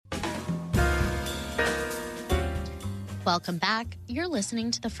Welcome back. You're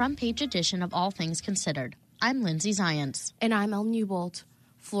listening to the front page edition of All Things Considered. I'm Lindsay Zients. And I'm El Newbold.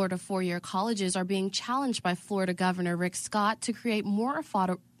 Florida four-year colleges are being challenged by Florida Governor Rick Scott to create more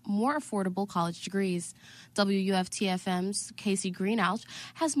affordable college degrees. WUFT-FM's Casey Greenouch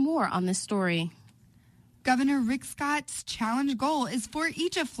has more on this story. Governor Rick Scott's challenge goal is for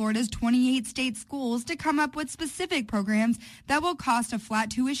each of Florida's 28 state schools to come up with specific programs that will cost a flat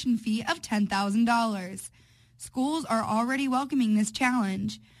tuition fee of $10,000. Schools are already welcoming this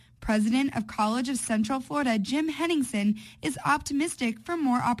challenge. President of College of Central Florida, Jim Henningsen, is optimistic for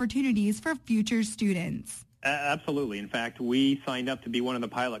more opportunities for future students. Absolutely. In fact, we signed up to be one of the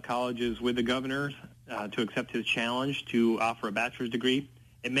pilot colleges with the governor to accept his challenge to offer a bachelor's degree.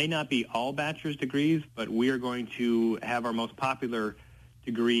 It may not be all bachelor's degrees, but we are going to have our most popular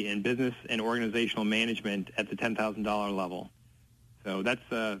degree in business and organizational management at the $10,000 level. So that's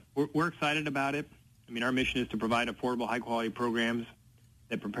we're excited about it. I mean, our mission is to provide affordable, high-quality programs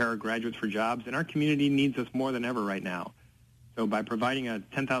that prepare our graduates for jobs, and our community needs us more than ever right now. So by providing a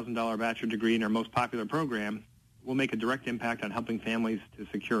 $10,000 bachelor degree in our most popular program, we'll make a direct impact on helping families to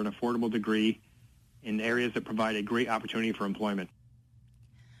secure an affordable degree in areas that provide a great opportunity for employment.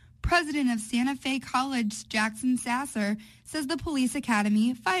 President of Santa Fe College, Jackson Sasser, says the Police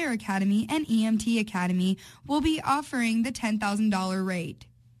Academy, Fire Academy, and EMT Academy will be offering the $10,000 rate.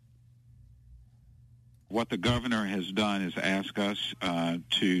 What the governor has done is ask us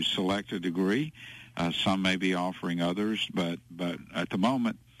to select a degree. Some may be offering others, but at the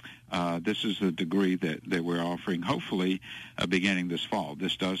moment, this is the degree that we're offering, hopefully beginning this fall.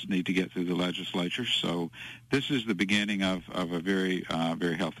 This does need to get through the legislature, so this is the beginning of a very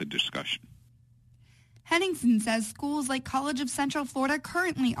healthy discussion. Henningsen says schools like College of Central Florida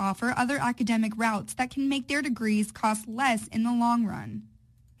currently offer other academic routes that can make their degrees cost less in the long run.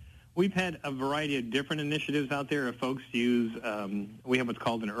 We've had a variety of different initiatives out there. If folks use, we have what's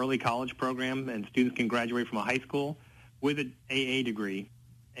called an early college program, and students can graduate from a high school with an AA degree,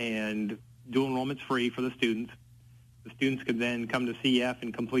 and dual enrollment's free for the students. The students could then come to CF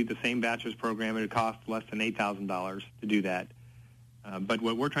and complete the same bachelor's program, and it costs less than $8,000 to do that. But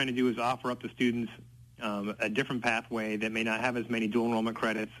what we're trying to do is offer up to students a different pathway that may not have as many dual enrollment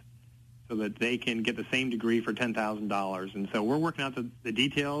credits, so that they can get the same degree for $10,000. And so we're working out the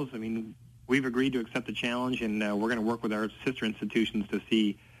details. I mean, we've agreed to accept the challenge, and we're going to work with our sister institutions to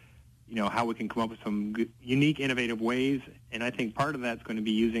see, how we can come up with some unique, innovative ways. And I think part of that's going to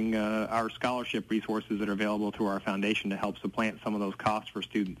be using our scholarship resources that are available through our foundation to help supplant some of those costs for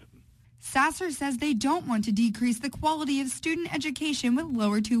students. Sasser says they don't want to decrease the quality of student education with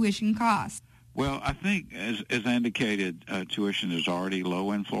lower tuition costs. Well, I think, as indicated, tuition is already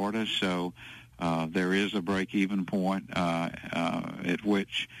low in Florida, so there is a break-even point at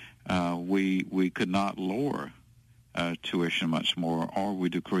which we could not lower tuition much more, or we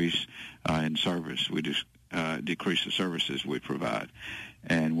decrease in service. We just decrease the services we provide.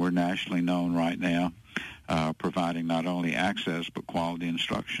 And we're nationally known right now providing not only access but quality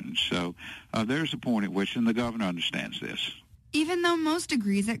instruction. So there's a point at which, and the governor understands this. Even though most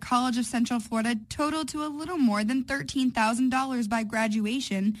degrees at College of Central Florida total to a little more than $13,000 by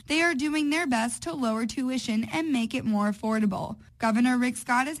graduation, they are doing their best to lower tuition and make it more affordable. Governor Rick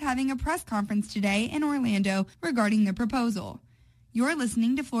Scott is having a press conference today in Orlando regarding the proposal. You're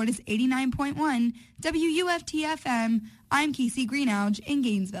listening to Florida's 89.1 WUFT-FM. I'm Casey Greenouch in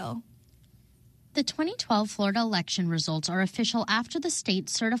Gainesville. The 2012 Florida election results are official after the state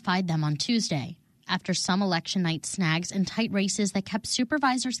certified them on Tuesday. After some election night snags and tight races that kept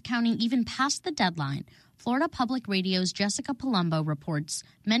supervisors counting even past the deadline, Florida Public Radio's Jessica Palumbo reports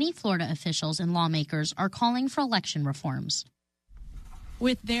many Florida officials and lawmakers are calling for election reforms.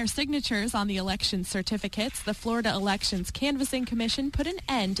 With their signatures on the election certificates, the Florida Elections Canvassing Commission put an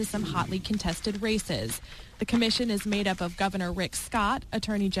end to some hotly contested races. The commission is made up of Governor Rick Scott,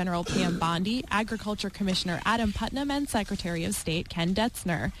 Attorney General Pam Bondi, Agriculture Commissioner Adam Putnam, and Secretary of State Ken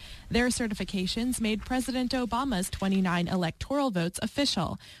Detzner. Their certifications made President Obama's 29 electoral votes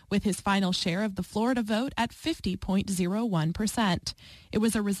official, with his final share of the Florida vote at 50.01%. It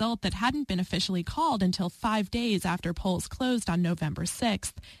was a result that hadn't been officially called until 5 days after polls closed on November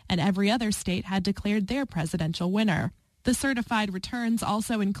 6th, and every other state had declared their presidential winner. The certified returns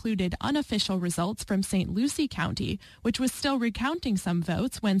also included unofficial results from St. Lucie County, which was still recounting some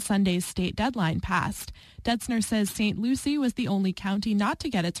votes when Sunday's state deadline passed. Detzner says St. Lucie was the only county not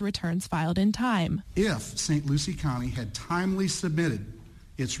to get its returns filed in time. If St. Lucie County had timely submitted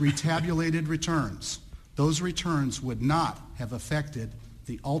its retabulated returns, those returns would not have affected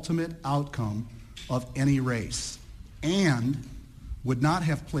the ultimate outcome of any race and would not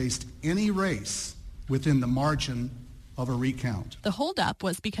have placed any race within the margin of a recount. The holdup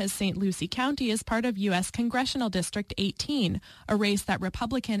was because St. Lucie County is part of U.S. Congressional District 18, a race that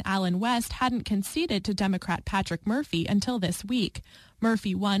Republican Allen West hadn't conceded to Democrat Patrick Murphy until this week.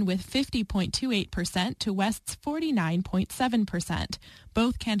 Murphy won with 50.28% to West's 49.7%.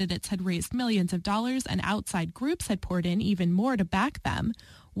 Both candidates had raised millions of dollars, and outside groups had poured in even more to back them.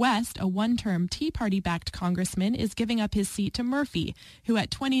 West, a one-term Tea Party-backed congressman, is giving up his seat to Murphy, who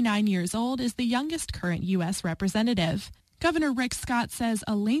at 29 years old is the youngest current U.S. representative. Governor Rick Scott says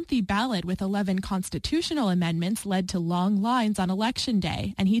a lengthy ballot with 11 constitutional amendments led to long lines on Election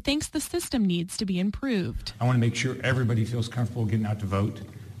Day, and he thinks the system needs to be improved. I want to make sure everybody feels comfortable getting out to vote.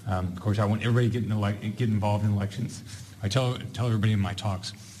 Of course, I want everybody to get involved in elections. I tell everybody in my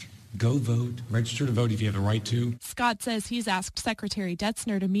talks, go vote, register to vote if you have the right to. Scott says he's asked Secretary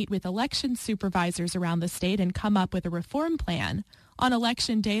Detzner to meet with election supervisors around the state and come up with a reform plan. On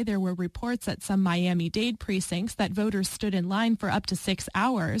Election Day, there were reports at some Miami-Dade precincts that voters stood in line for up to 6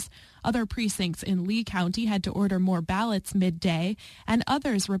 hours. Other precincts in Lee County had to order more ballots midday, and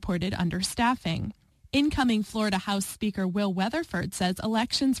others reported understaffing. Incoming Florida House Speaker Will Weatherford says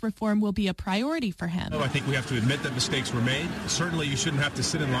elections reform will be a priority for him. I think we have to admit that mistakes were made. Certainly you shouldn't have to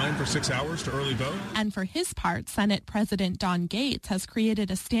sit in line for 6 hours to early vote. And for his part, Senate President Don Gates has created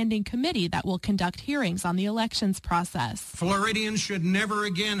a standing committee that will conduct hearings on the elections process. Floridians should never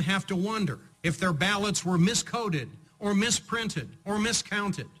again have to wonder if their ballots were miscoded or misprinted or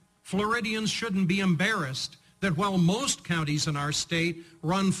miscounted. Floridians shouldn't be embarrassed that while most counties in our state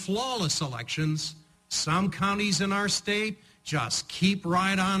run flawless elections, some counties in our state just keep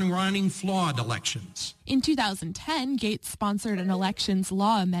right on running flawed elections. In 2010, Gates sponsored an elections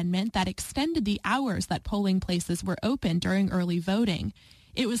law amendment that extended the hours that polling places were open during early voting.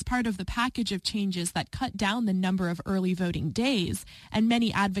 It was part of the package of changes that cut down the number of early voting days, and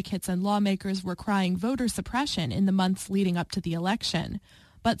many advocates and lawmakers were crying voter suppression in the months leading up to the election.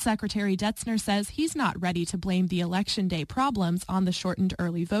 But Secretary Detzner says he's not ready to blame the Election Day problems on the shortened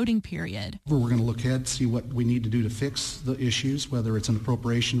early voting period. We're going to look ahead, see what we need to do to fix the issues, whether it's an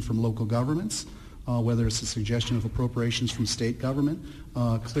appropriation from local governments, whether it's a suggestion of appropriations from state government.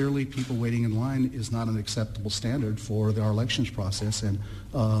 Clearly, people waiting in line is not an acceptable standard for our elections process, and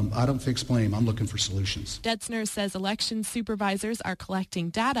I don't fix blame. I'm looking for solutions. Detzner says election supervisors are collecting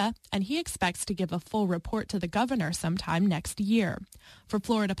data, and he expects to give a full report to the governor sometime next year. For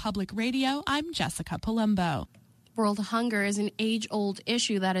Florida Public Radio, I'm Jessica Palumbo. World hunger is an age-old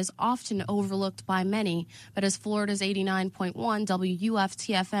issue that is often overlooked by many, but as Florida's 89.1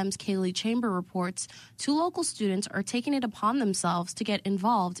 WUFT-FM's Kaylee Chamber reports, 2 local students are taking it upon themselves to get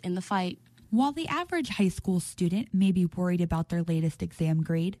involved in the fight. While the average high school student may be worried about their latest exam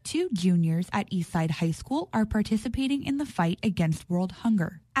grade, 2 juniors at Eastside High School are participating in the fight against world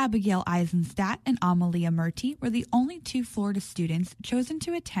hunger. Abigail Eisenstadt and Amalia Murty were the only 2 Florida students chosen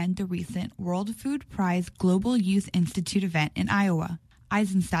to attend the recent World Food Prize Global Youth Institute event in Iowa.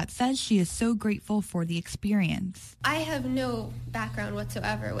 Eisenstadt says she is so grateful for the experience. I have no background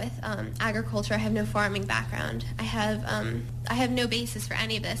whatsoever with agriculture. I have no farming background. I have no basis for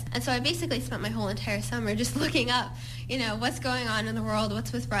any of this. And so I basically spent my whole entire summer just looking up, what's going on in the world,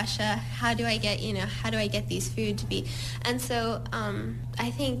 what's with Russia, how do I get these food to be. And so I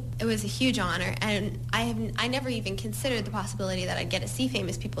think it was a huge honor, and I never even considered the possibility that I'd get to see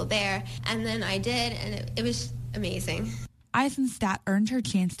famous people there. And then I did, and it was amazing. Eisenstadt earned her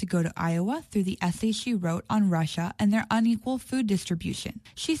chance to go to Iowa through the essay she wrote on Russia and their unequal food distribution.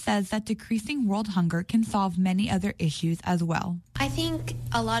 She says that decreasing world hunger can solve many other issues as well. I think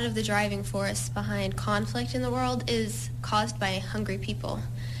a lot of the driving force behind conflict in the world is caused by hungry people.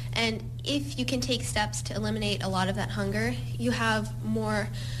 And if you can take steps to eliminate a lot of that hunger, you have more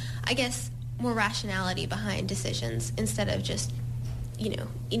rationality behind decisions instead of just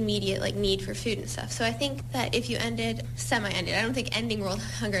immediate need for food and stuff. So I think that if you I don't think ending world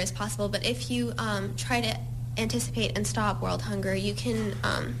hunger is possible, but if you try to anticipate and stop world hunger, you can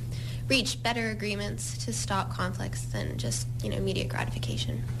reach better agreements to stop conflicts than just, immediate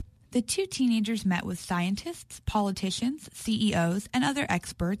gratification. The 2 teenagers met with scientists, politicians, CEOs, and other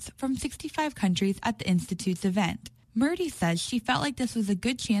experts from 65 countries at the Institute's event. Murdy says she felt like this was a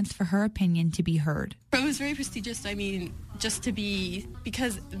good chance for her opinion to be heard. It was very prestigious, just to be,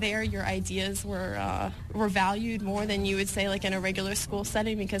 because there your ideas were valued more than you would say in a regular school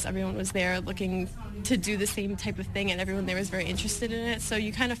setting, because everyone was there looking to do the same type of thing and everyone there was very interested in it. So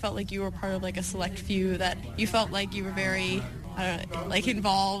you kind of felt like you were part of a select few, that you felt like you were very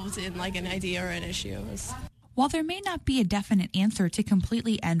involved in an idea or an issue. While there may not be a definite answer to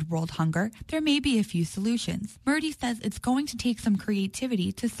completely end world hunger, there may be a few solutions. Murdy says it's going to take some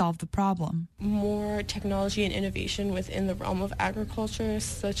creativity to solve the problem. More technology and innovation within the realm of agriculture,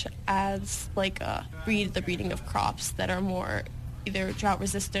 such as the breeding of crops that are more either drought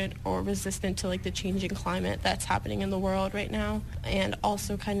resistant or resistant to the changing climate that's happening in the world right now, and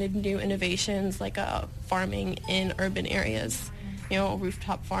also kind of new innovations like farming in urban areas.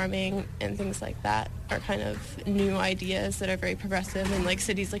 Rooftop farming and things like that are kind of new ideas that are very progressive. And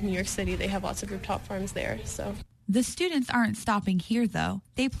cities like New York City, they have lots of rooftop farms there. So the students aren't stopping here, though.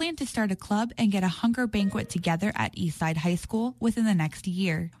 They plan to start a club and get a hunger banquet together at Eastside High School within the next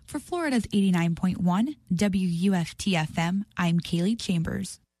year. For Florida's 89.1 WUFT FM, I'm Kaylee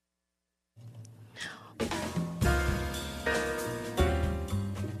Chambers.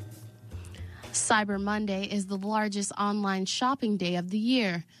 Cyber Monday is the largest online shopping day of the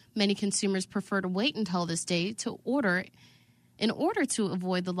year. Many consumers prefer to wait until this day to order in order to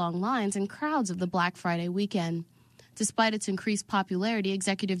avoid the long lines and crowds of the Black Friday weekend. Despite its increased popularity,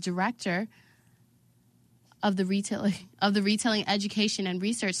 Executive Director of the Retailing Education and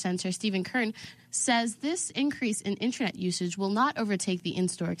Research Center, Stephen Kern, says this increase in internet usage will not overtake the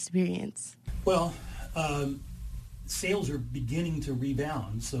in-store experience. Well, sales are beginning to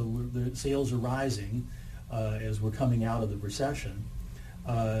rebound, so the sales are rising as we're coming out of the recession.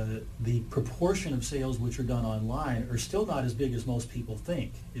 The proportion of sales which are done online are still not as big as most people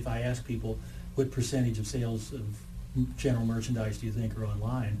think. If I ask people what percentage of sales of general merchandise do you think are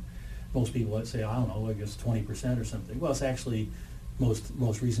online, most people would say, I don't know, I guess 20% or something. Well, it's actually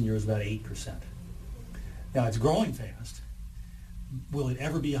most recent years about 8%. Now, it's growing fast. Will it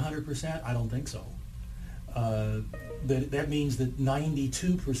ever be 100%? I don't think so. But that means that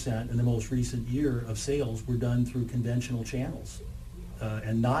 92% in the most recent year of sales were done through conventional channels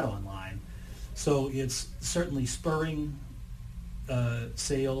and not online. So it's certainly spurring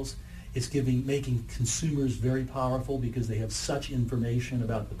sales. It's making consumers very powerful because they have such information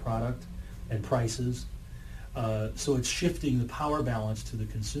about the product and prices. So it's shifting the power balance to the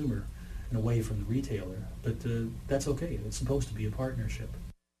consumer and away from the retailer. But that's okay. It's supposed to be a partnership.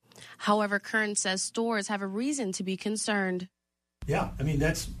 However, Kern says stores have a reason to be concerned. Yeah, I mean,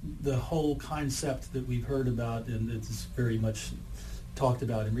 that's the whole concept that we've heard about, and it's very much talked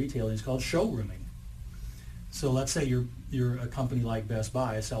about in retailing. It's called showrooming. So let's say you're a company like Best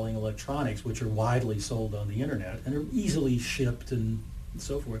Buy selling electronics, which are widely sold on the internet and are easily shipped and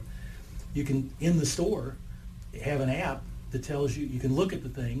so forth. You can, in the store, have an app that tells you can look at the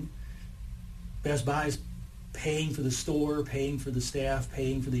thing. Best Buy's paying for the store, paying for the staff,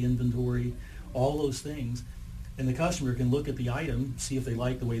 paying for the inventory, all those things. And the customer can look at the item, see if they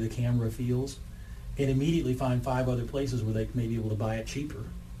like the way the camera feels, and immediately find 5 other places where they may be able to buy it cheaper,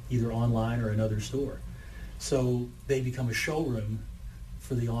 either online or another store. So they become a showroom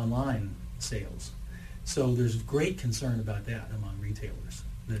for the online sales. So there's great concern about that among retailers,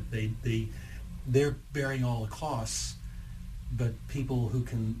 that they're bearing all the costs, but people who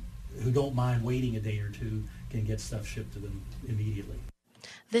don't mind waiting a day or two can get stuff shipped to them immediately.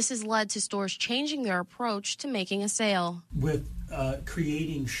 This has led to stores changing their approach to making a sale. With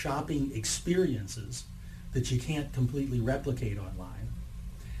creating shopping experiences that you can't completely replicate online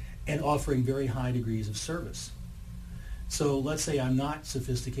and offering very high degrees of service. So let's say I'm not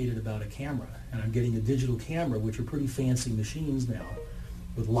sophisticated about a camera and I'm getting a digital camera, which are pretty fancy machines now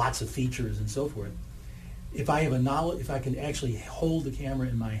with lots of features and so forth. If I can actually hold the camera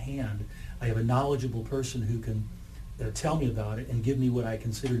in my hand, I have a knowledgeable person who can tell me about it and give me what I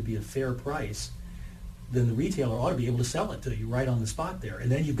consider to be a fair price, then the retailer ought to be able to sell it to you right on the spot there. And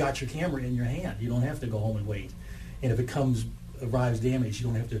then you've got your camera in your hand. You don't have to go home and wait. And if it arrives damaged, you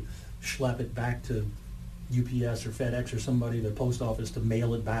don't have to schlep it back to UPS or FedEx or somebody, the post office, to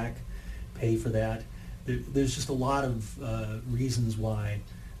mail it back, pay for that. There's just a lot of reasons why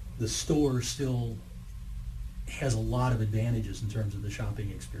the store still has a lot of advantages in terms of the shopping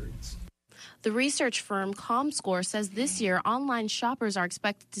experience. The research firm ComScore says this year online shoppers are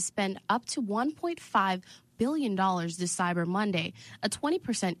expected to spend up to $1.5 billion this Cyber Monday, a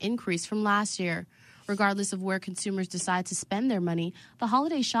 20% increase from last year. Regardless of where consumers decide to spend their money, the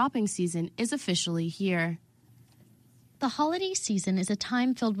holiday shopping season is officially here. The holiday season is a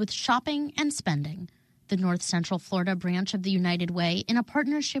time filled with shopping and spending. The North Central Florida branch of the United Way, in a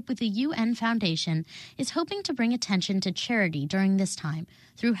partnership with the UN Foundation, is hoping to bring attention to charity during this time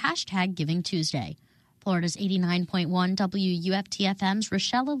through #GivingTuesday. Florida's 89.1 WUFT-FM's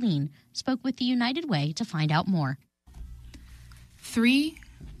Rochelle Aline spoke with the United Way to find out more. 3,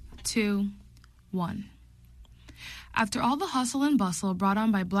 2, 1. After all the hustle and bustle brought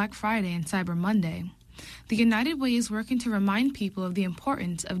on by Black Friday and Cyber Monday, The United Way is working to remind people of the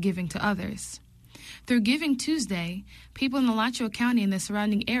importance of giving to others. Through Giving Tuesday, people in Alachua County and the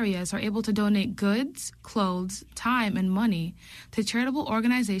surrounding areas are able to donate goods, clothes, time, and money to charitable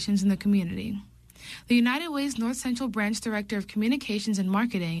organizations in the community. The United Way's North Central Branch Director of Communications and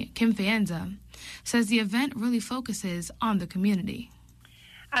Marketing, Kim Faenza, says the event really focuses on the community.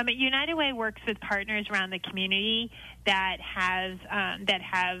 United Way works with partners around the community that have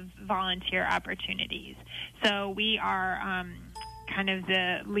volunteer opportunities. So we are kind of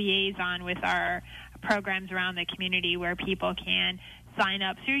the liaison with our programs around the community where people can sign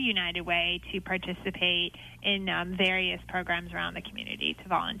up through United Way to participate in various programs around the community to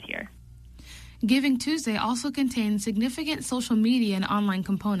volunteer. Giving Tuesday also contains significant social media and online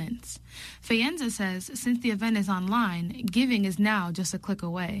components. Faenza says since the event is online, giving is now just a click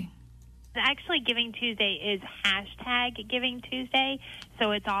away. Actually, Giving Tuesday is hashtag Giving Tuesday,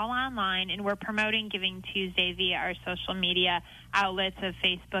 so it's all online, and we're promoting Giving Tuesday via our social media outlets of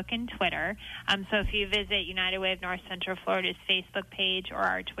Facebook and Twitter. So if you visit United Way of North Central Florida's Facebook page or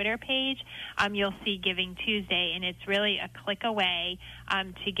our Twitter page, you'll see Giving Tuesday, and it's really a click away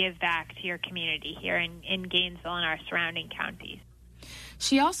to give back to your community here in Gainesville and our surrounding counties.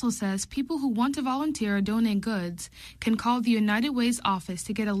 She also says people who want to volunteer or donate goods can call the United Way's office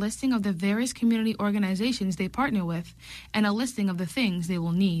to get a listing of the various community organizations they partner with and a listing of the things they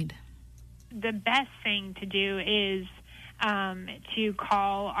will need. The best thing to do is to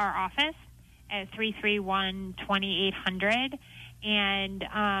call our office at 331-2800, and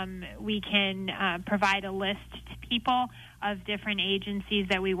we can provide a list to people of different agencies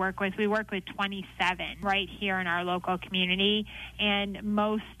that we work with. We work with 27 right here in our local community, and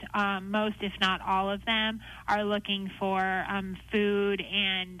most, if not all of them, are looking for food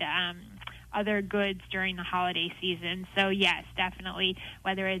and other goods during the holiday season. So yes, definitely,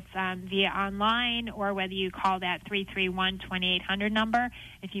 whether it's via online or whether you call that 331-2800 number,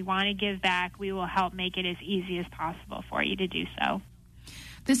 if you want to give back, we will help make it as easy as possible for you to do so.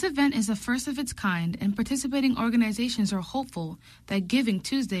 This event is the first of its kind, and participating organizations are hopeful that Giving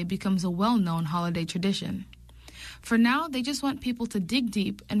Tuesday becomes a well-known holiday tradition. For now, they just want people to dig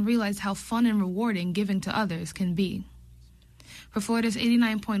deep and realize how fun and rewarding giving to others can be. For Florida's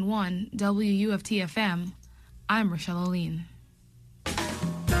 89.1 WUFT FM, I'm Rochelle Oline.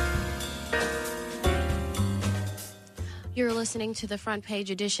 You're listening to the front page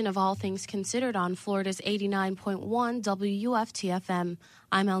edition of All Things Considered on Florida's 89.1 WUFT FM.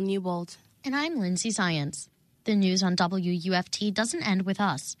 I'm Elle Newbold. And I'm Lindsay Science. The news on WUFT doesn't end with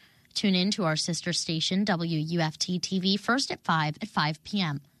us. Tune in to our sister station, WUFT TV, first at 5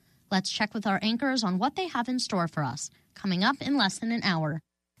 p.m. Let's check with our anchors on what they have in store for us. Coming up in less than an hour.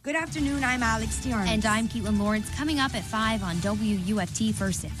 Good afternoon, I'm Alex Tiarns. And I'm Caitlin Lawrence. Coming up at 5 on WUFT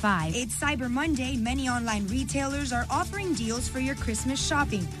First at 5. It's Cyber Monday. Many online retailers are offering deals for your Christmas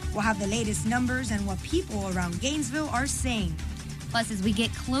shopping. We'll have the latest numbers and what people around Gainesville are saying. Plus, as we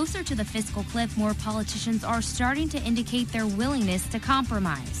get closer to the fiscal cliff, more politicians are starting to indicate their willingness to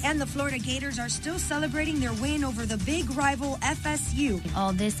compromise. And the Florida Gators are still celebrating their win over the big rival FSU.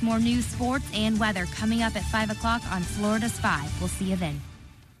 All this, more news, sports, and weather coming up at 5 o'clock on Florida's 5. We'll see you then.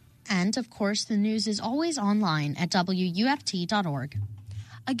 And, of course, the news is always online at WUFT.org.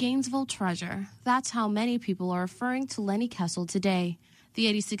 A Gainesville treasure. That's how many people are referring to Lenny Kessel today.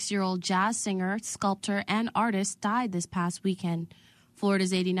 The 86-year-old jazz singer, sculptor, and artist died this past weekend.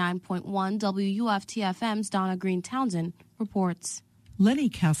 Florida's 89.1 WUFT-FM's Donna Green Townsend reports. Lenny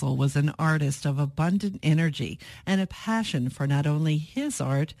Kessel was an artist of abundant energy and a passion for not only his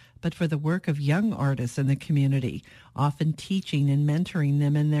art, but for the work of young artists in the community, often teaching and mentoring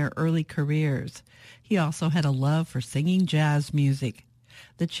them in their early careers. He also had a love for singing jazz music.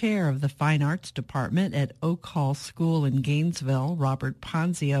 The chair of the Fine Arts Department at Oak Hall School in Gainesville, Robert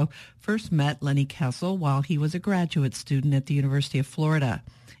Ponzio, first met Lenny Kessel while he was a graduate student at the University of Florida.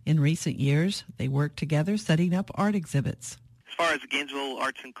 In recent years, they worked together setting up art exhibits. As far as Gainesville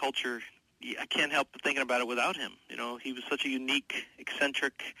arts and culture, I can't help but thinking about it without him. You know, he was such a unique,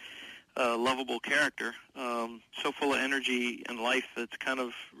 eccentric, lovable character, so full of energy and life. It's kind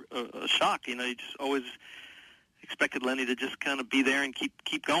of a shock. You know, you just always expected Lenny to just kind of be there and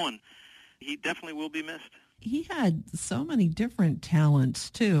keep going. He definitely will be missed. He had so many different talents,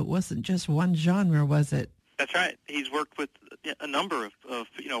 too. It wasn't just one genre, was it? That's right. He's worked with a number of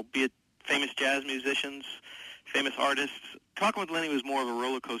be it famous jazz musicians, famous artists. Talking with Lenny was more of a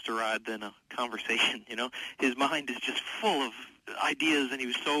roller coaster ride than a conversation, you know. His mind is just full of ideas, and he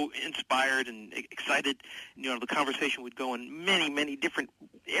was so inspired and excited. The conversation would go in many, many different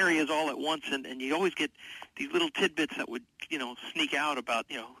areas all at once, and you always get these little tidbits that would, sneak out about,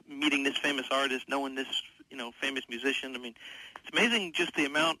 meeting this famous artist, knowing this, famous musician. I mean, it's amazing just the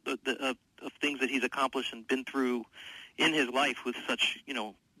amount of things that he's accomplished and been through in his life with such,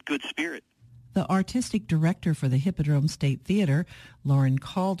 good spirit. The artistic director for the Hippodrome State Theater, Lauren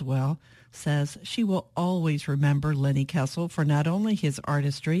Caldwell, says she will always remember Lenny Kessel for not only his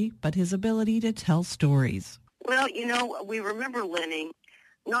artistry, but his ability to tell stories. Well, we remember Lenny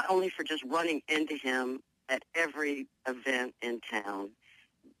not only for just running into him at every event in town.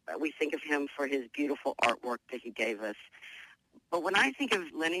 We think of him for his beautiful artwork that he gave us. But when I think of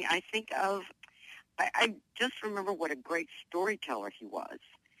Lenny, I just remember what a great storyteller he was.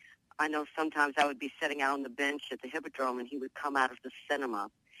 I know sometimes I would be sitting out on the bench at the Hippodrome and he would come out of the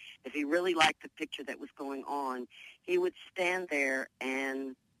cinema. If he really liked the picture that was going on, he would stand there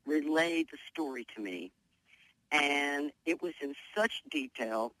and relay the story to me. And it was in such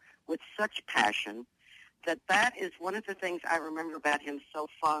detail, with such passion, that is one of the things I remember about him so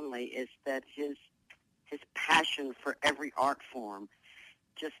fondly, is that his passion for every art form,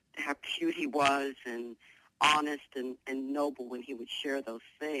 just how cute he was and honest and noble when he would share those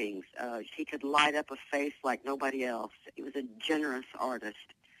things. He could light up a face like nobody else. He was a generous artist.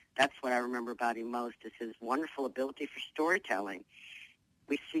 That's what I remember about him most, is his wonderful ability for storytelling.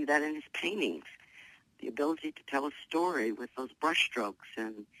 We see that in his paintings, the ability to tell a story with those brushstrokes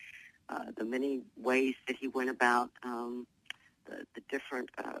and the many ways that he went about the different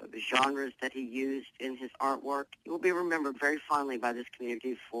genres that he used in his artwork. He will be remembered very fondly by this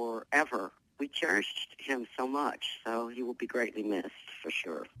community forever. We cherished him so much, so he will be greatly missed for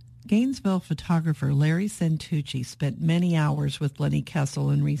sure. Gainesville photographer Larry Santucci spent many hours with Lenny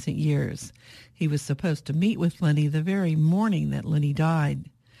Kessel in recent years. He was supposed to meet with Lenny the very morning that Lenny died.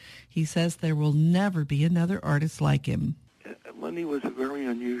 He says there will never be another artist like him. Lenny was a very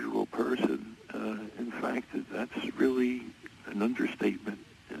unusual person. In fact, that's really an understatement.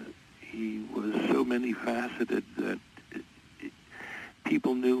 He was so many-faceted that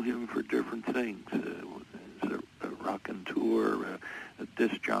people knew him for different things. As a raconteur, a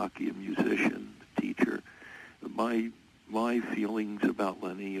disc jockey, a musician, a teacher. My feelings about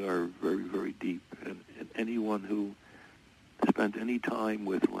Lenny are very, very deep, and anyone who spent any time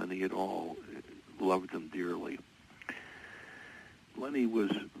with Lenny at all loved him dearly. Lenny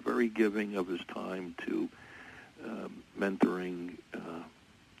was very giving of his time to mentoring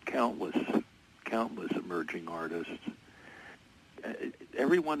countless emerging artists.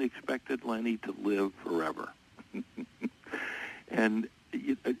 Everyone expected Lenny to live forever. And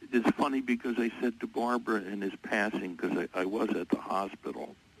it's funny because I said to Barbara in his passing, because I was at the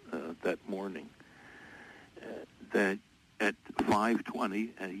hospital that morning, that at 5:20,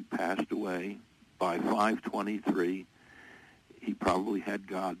 and he passed away, by 5:23, he probably had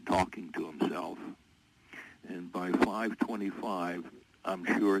God talking to himself. And by 5:25, I'm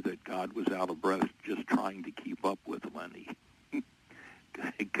sure that God was out of breath just trying to keep up with Lenny.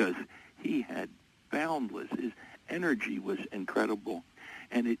 Because he had boundless, his energy was incredible,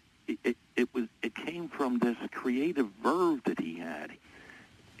 and it came from this creative verve that he had.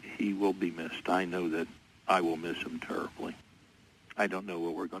 He will be missed. I know that I will miss him terribly. I don't know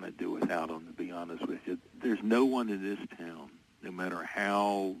what we're going to do without him, to be honest with you. There's no one in this town, no matter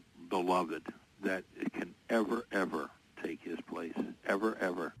how beloved, that can ever take his place,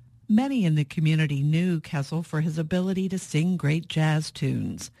 ever. Many in the community knew Kessel for his ability to sing great jazz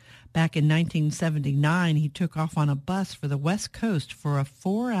tunes. Back in 1979, he took off on a bus for the West Coast for a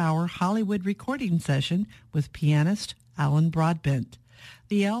 4-hour Hollywood recording session with pianist Alan Broadbent.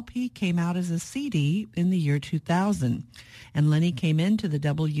 The LP came out as a CD in the year 2000, and Lenny came into the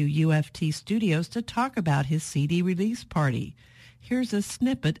WUFT studios to talk about his CD release party. Here's a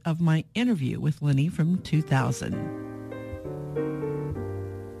snippet of my interview with Lenny from 2000.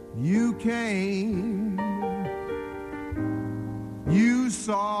 You came, you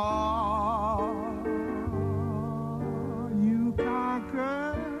saw, you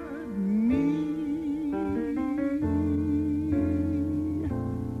conquered me.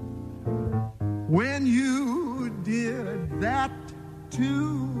 When you did that to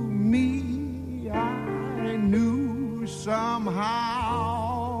me, I knew somehow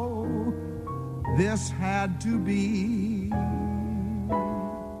this had to be.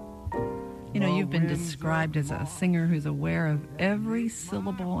 You know, you've been described as a singer who's aware of every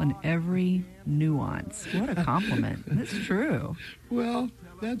syllable and every nuance. What a compliment. That's true. Well,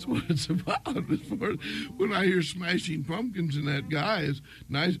 that's what it's about. When I hear Smashing Pumpkins and that guy is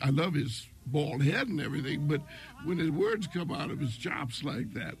nice, I love his bald head and everything, but when his words come out of his chops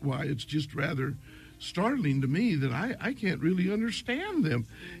like that, why, it's just rather startling to me that I can't really understand them.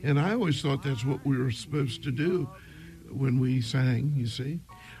 And I always thought that's what we were supposed to do when we sang, you see.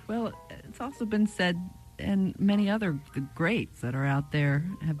 Well, it's also been said, and many other the greats that are out there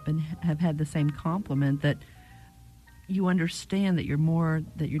have had the same compliment, that you understand that you're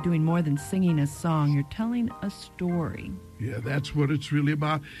doing more than singing a song. You're telling a story. Yeah, that's what it's really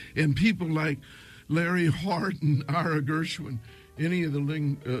about. And people like Larry Hart and Ira Gershwin, any of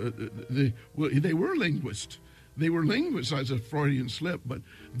they were linguists. They were linguists as a Freudian slip, but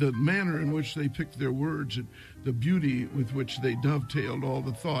the manner in which they picked their words and the beauty with which they dovetailed all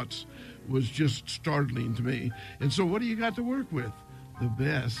the thoughts was just startling to me. And so what do you got to work with? The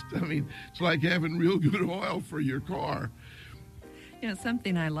best. I mean, it's like having real good oil for your car. You know,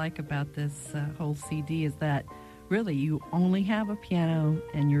 something I like about this whole CD is that really you only have a piano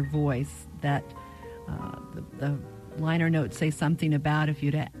and your voice. That the liner notes say something about if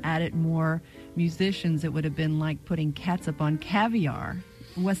you'd added more musicians, it would have been like putting catsup on caviar.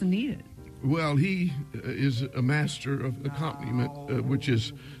 It wasn't needed. Well, he is a master of accompaniment, which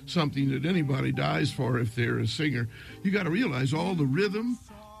is something that anybody dies for if they're a singer. You got to realize all the rhythm,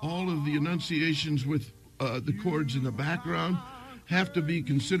 all of the enunciations with the chords in the background have to be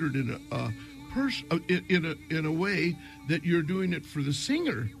considered in a way that you're doing it for the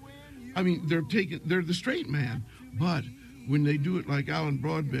singer. I mean, they're the straight man, but when they do it like Alan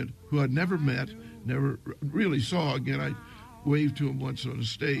Broadbent, who I'd never met, never really saw again, I waved to him once on a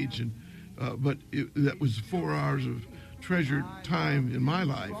stage, and but that was 4 hours of treasured time in my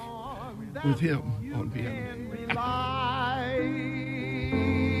life with him on piano.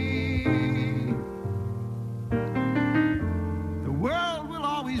 The world will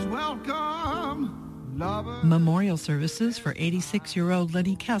always welcome lovers. Memorial services for 86-year-old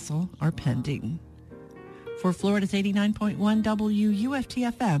Lenny Kessel are pending. For Florida's 89.1 WUFT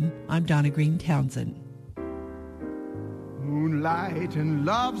FM, I'm Donna Green Townsend. Moonlight and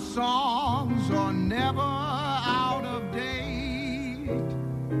love songs are never out of date.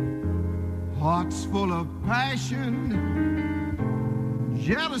 Hearts full of passion,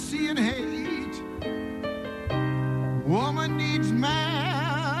 jealousy and hate. Woman needs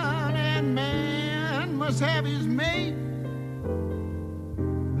man and man must have his mate.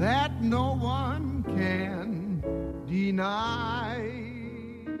 That no one can deny.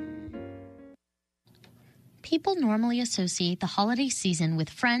 People normally associate the holiday season with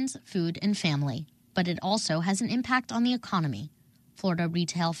friends, food, and family, but it also has an impact on the economy. Florida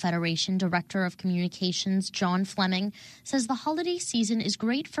Retail Federation Director of Communications John Fleming says the holiday season is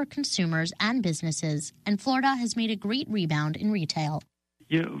great for consumers and businesses, and Florida has made a great rebound in retail.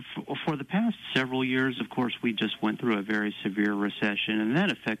 Yeah, for the past several years, of course, we just went through a very severe recession, and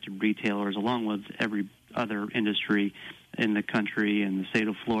that affected retailers along with every other industry in the country and the state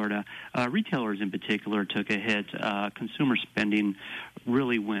of Florida. Retailers in particular took a hit. Consumer spending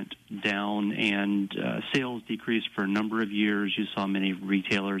really went down, and sales decreased for a number of years. You saw many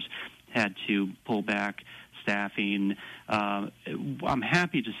retailers had to pull back staffing. I'm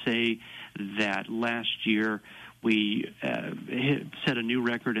happy to say that last year we set a new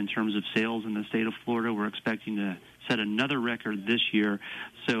record in terms of sales in the state of Florida. We're expecting to set another record this year,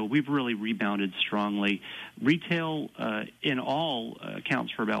 so we've really rebounded strongly. Retail in all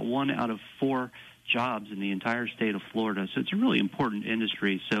accounts for about 1 out of 4 jobs in the entire state of Florida, so it's a really important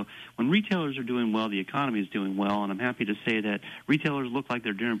industry. So when retailers are doing well, the economy is doing well, and I'm happy to say that retailers look like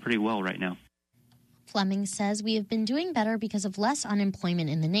they're doing pretty well right now. Fleming says we have been doing better because of less unemployment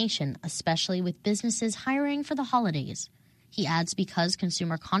in the nation, especially with businesses hiring for the holidays. He adds because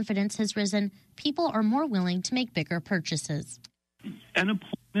consumer confidence has risen, people are more willing to make bigger purchases.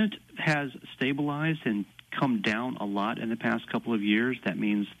 Unemployment has stabilized and come down a lot in the past couple of years. That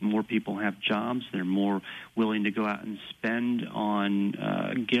means more people have jobs. They're more willing to go out and spend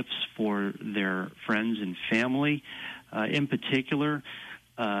on gifts for their friends and family. In particular,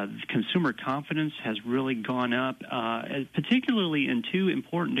 consumer confidence has really gone up, particularly in 2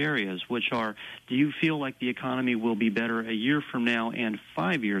 important areas, which are, do you feel like the economy will be better a year from now and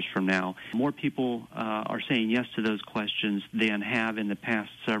 5 years from now? More people are saying yes to those questions than have in the past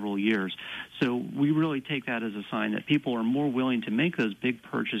several years. So we really take that as a sign that people are more willing to make those big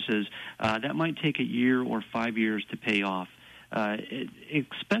purchases that might take a year or 5 years to pay off.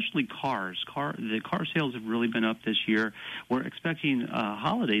 Especially cars. The car sales have really been up this year. We're expecting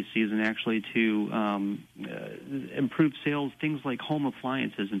holiday season actually to improve sales, things like home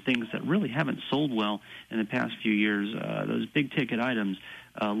appliances and things that really haven't sold well in the past few years. Those big-ticket items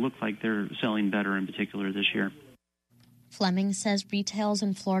look like they're selling better in particular this year. Fleming says retails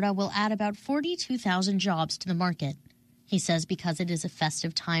in Florida will add about 42,000 jobs to the market. He says because it is a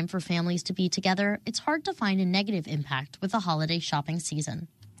festive time for families to be together, it's hard to find a negative impact with the holiday shopping season.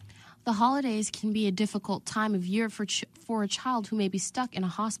 The holidays can be a difficult time of year for a child who may be stuck in a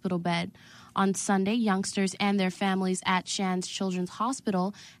hospital bed. On Sunday, youngsters and their families at Shands Children's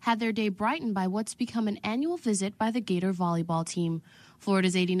Hospital had their day brightened by what's become an annual visit by the Gator volleyball team.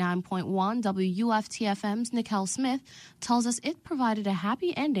 Florida's 89.1 WUFT-FM's Nicole Smith tells us it provided a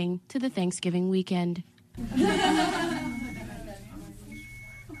happy ending to the Thanksgiving weekend.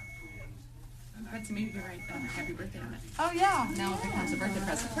 To me, you're right, happy birthday on it. Oh, yeah. Now it becomes a birthday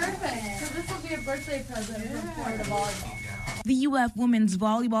present. Perfect. So this will be a birthday present from Florida Volleyball. The UF women's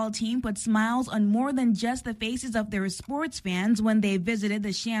volleyball team put smiles on more than just the faces of their sports fans when they visited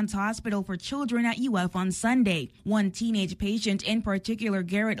the Shands Hospital for Children at UF on Sunday. One teenage patient, in particular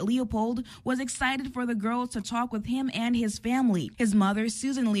Garrett Leopold, was excited for the girls to talk with him and his family. His mother,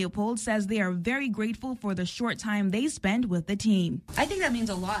 Susan Leopold, says they are very grateful for the short time they spent with the team. I think that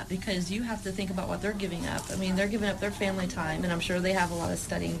means a lot because you have to think about what they're giving up. I mean, they're giving up their family time, and I'm sure they have a lot of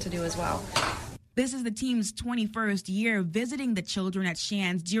studying to do as well. This is the team's 21st year visiting the children at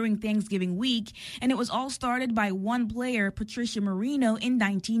Shands during Thanksgiving week, and it was all started by one player, Patricia Marino, in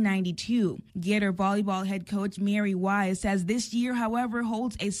 1992. Gator volleyball head coach Mary Wise says this year, however,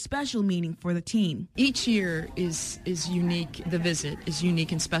 holds a special meaning for the team. Each year is unique. The visit is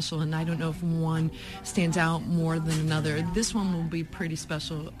unique and special, and I don't know if one stands out more than another. This one will be pretty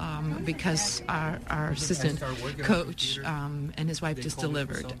special because our assistant coach and his wife just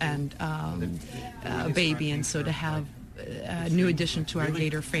delivered, and a baby, and so to have a new addition to our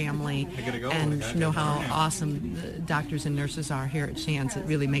Gator family and know how awesome the doctors and nurses are here at Shands, it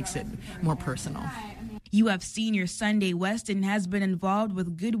really makes it more personal. UF senior Sunday Weston has been involved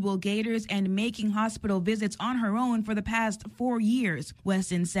with Goodwill Gators and making hospital visits on her own for the past 4 years.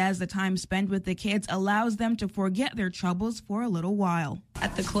 Weston says the time spent with the kids allows them to forget their troubles for a little while.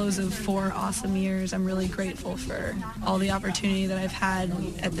 At the close of 4 awesome years, I'm really grateful for all the opportunity that I've had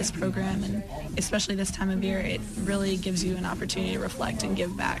at this program, and especially this time of year, it really gives you an opportunity to reflect and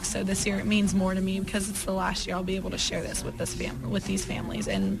give back. So this year it means more to me because it's the last year I'll be able to share this with these families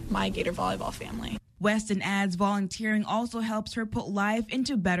and my Gator volleyball family. Weston adds volunteering also helps her put life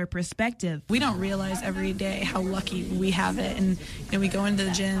into better perspective. We don't realize every day how lucky we have it, and we go into the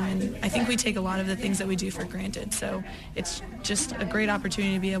gym, and I think we take a lot of the things that we do for granted. So it's just a great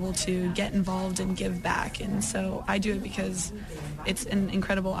opportunity to be able to get involved and give back, and so I do it because it's an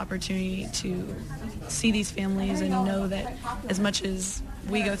incredible opportunity to see these families and know that as much as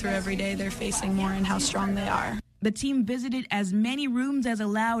we go through every day, they're facing more and how strong they are. The team visited as many rooms as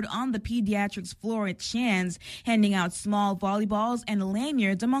allowed on the pediatrics floor at Shands, handing out small volleyballs and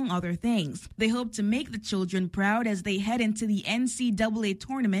lanyards, among other things. They hope to make the children proud as they head into the NCAA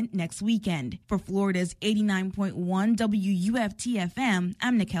tournament next weekend. For Florida's 89.1 WUFT-FM,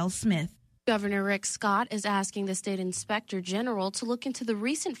 I'm Nicole Smith. Governor Rick Scott is asking the state inspector general to look into the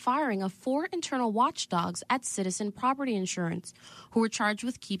recent firing of 4 internal watchdogs at Citizen Property Insurance, who were charged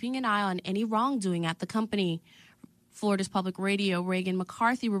with keeping an eye on any wrongdoing at the company. Florida's Public Radio, Reagan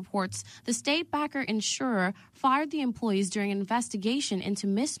McCarthy, reports the state-backer insurer fired the employees during an investigation into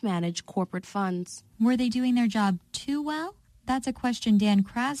mismanaged corporate funds. Were they doing their job too well? That's a question Dan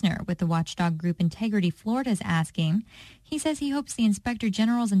Krasner with the watchdog group Integrity Florida is asking. He says he hopes the Inspector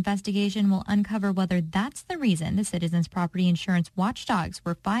General's investigation will uncover whether that's the reason the Citizens Property Insurance watchdogs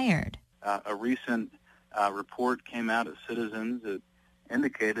were fired. A recent report came out at Citizens that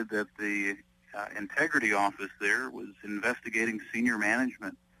indicated that the integrity office there was investigating senior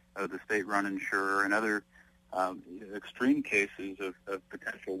management of the state-run insurer and other extreme cases of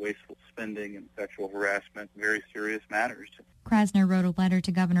potential wasteful spending and sexual harassment, very serious matters. Krasner wrote a letter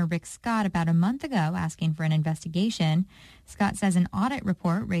to Governor Rick Scott about a month ago asking for an investigation. Scott says an audit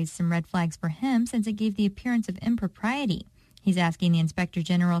report raised some red flags for him since it gave the appearance of impropriety. He's asking the Inspector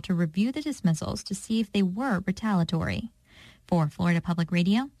General to review the dismissals to see if they were retaliatory. For Florida Public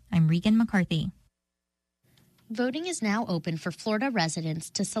Radio, I'm Regan McCarthy. Voting is now open for Florida residents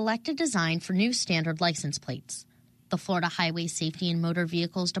to select a design for new standard license plates. The Florida Highway Safety and Motor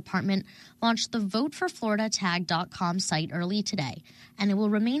Vehicles Department launched the VoteForFloridaTag.com site early today, and it will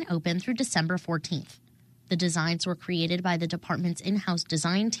remain open through December 14th. The designs were created by the department's in-house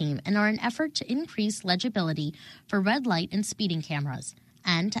design team and are an effort to increase legibility for red light and speeding cameras,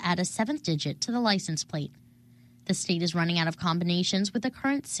 and to add a 7th digit to the license plate. The state is running out of combinations with the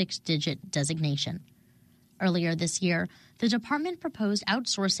current 6-digit designation. Earlier this year, the department proposed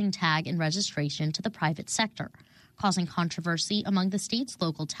outsourcing tag and registration to the private sector, causing controversy among the state's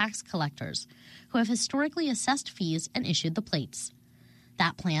local tax collectors, who have historically assessed fees and issued the plates.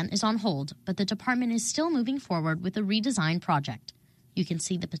 That plan is on hold, but the department is still moving forward with a redesign project. You can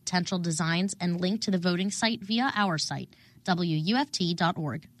see the potential designs and link to the voting site via our site,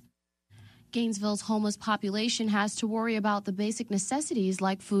 WUFT.org. Gainesville's homeless population has to worry about the basic necessities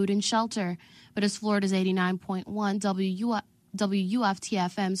like food and shelter. But as Florida's 89.1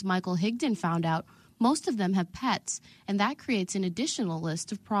 WUFT-FM's Michael Higdon found out, most of them have pets, and that creates an additional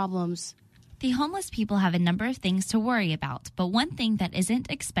list of problems. The homeless people have a number of things to worry about, but one thing that isn't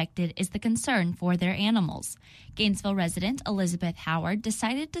expected is the concern for their animals. Gainesville resident Elizabeth Howard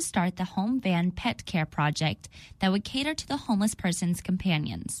decided to start the Home Van Pet Care Project that would cater to the homeless person's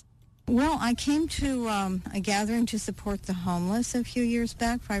companions. Well, I came to a gathering to support the homeless a few years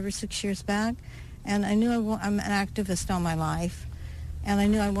back, 5 or 6 years back, and I knew I'm an activist all my life, and I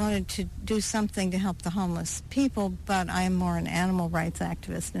knew I wanted to do something to help the homeless people, but I am more an animal rights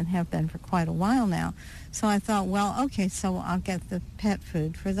activist and have been for quite a while now. So I thought, well, okay, so I'll get the pet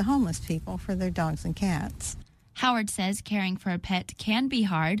food for the homeless people, for their dogs and cats. Howard says caring for a pet can be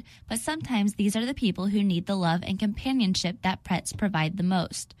hard, but sometimes these are the people who need the love and companionship that pets provide the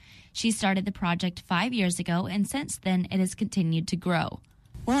most. She started the project 5 years ago, and since then it has continued to grow.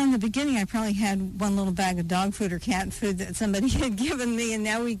 Well, in the beginning, I probably had one little bag of dog food or cat food that somebody had given me, and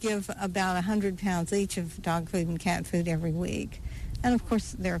now we give about 100 pounds each of dog food and cat food every week. And, of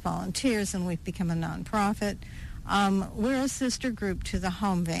course, there are volunteers, and we've become a nonprofit. We're a sister group to the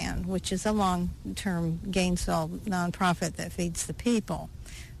Home Van, which is a long-term Gainesville nonprofit that feeds the people.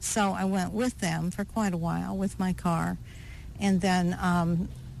 So I went with them for quite a while with my car, and then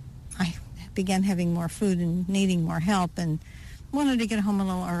I began having more food and needing more help and wanted to get home a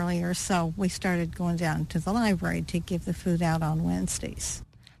little earlier, so we started going down to the library to give the food out on Wednesdays.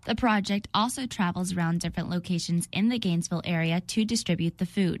 The project also travels around different locations in the Gainesville area to distribute the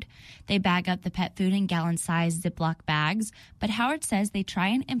food. They bag up the pet food in gallon-sized Ziploc bags, but Howard says they try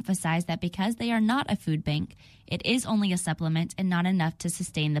and emphasize that because they are not a food bank, it is only a supplement and not enough to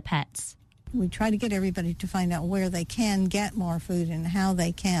sustain the pets. We try to get everybody to find out where they can get more food and how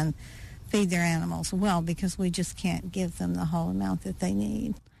they can feed their animals well, because we just can't give them the whole amount that they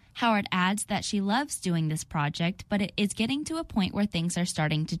need. Howard adds that she loves doing this project, but it is getting to a point where things are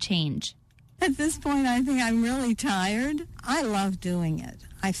starting to change. At this point, I think I'm really tired. I love doing it.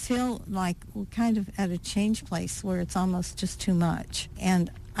 I feel like we're kind of at a change place where it's almost just too much, and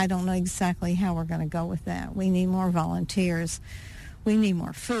I don't know exactly how we're going to go with that. We need more volunteers. We need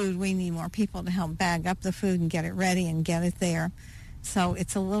more food. We need more people to help bag up the food and get it ready and get it there. So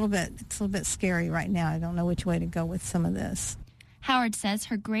it's a little bit scary right now. I don't know which way to go with some of this. Howard says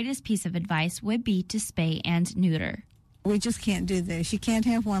her greatest piece of advice would be to spay and neuter. We just can't do this. You can't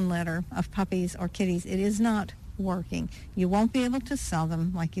have one litter of puppies or kitties. It is not working. You won't be able to sell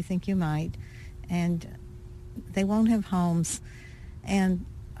them like you think you might, and they won't have homes. And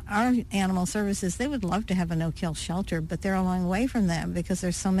our animal services, they would love to have a no-kill shelter, but they're a long way from that because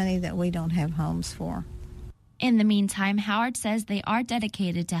there's so many that we don't have homes for. In the meantime, Howard says they are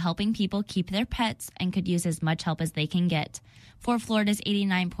dedicated to helping people keep their pets and could use as much help as they can get. For Florida's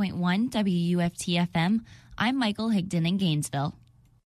 89.1 WUFT-FM, I'm Michael Higdon in Gainesville.